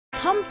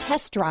Come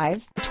test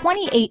drive the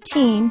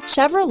 2018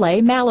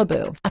 Chevrolet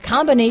Malibu, a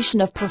combination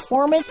of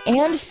performance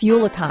and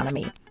fuel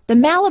economy. The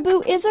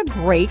Malibu is a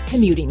great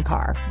commuting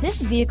car.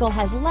 This vehicle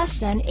has less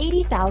than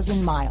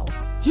 80,000 miles.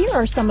 Here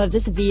are some of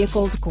this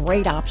vehicle's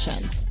great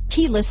options: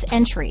 keyless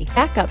entry,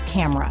 backup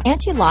camera,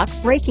 anti-lock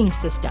braking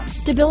system,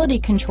 stability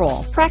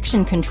control,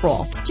 traction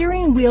control,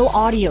 steering wheel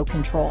audio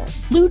controls,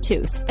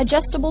 Bluetooth,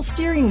 adjustable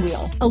steering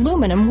wheel,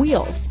 aluminum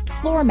wheels,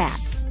 floor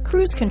mats,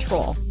 cruise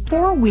control,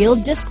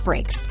 four-wheel disc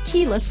brakes,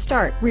 keyless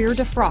start, rear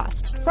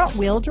defrost,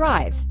 front-wheel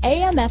drive,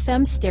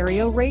 AM/FM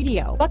stereo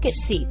radio, bucket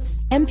seats,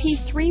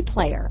 MP3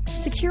 player,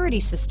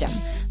 security system.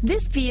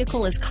 This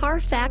vehicle is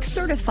Carfax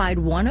certified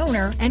one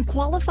owner and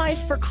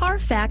qualifies for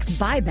Carfax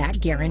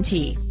buyback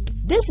guarantee.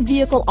 This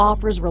vehicle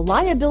offers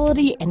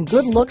reliability and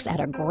good looks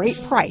at a great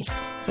price.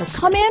 So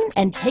come in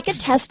and take a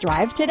test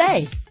drive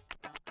today.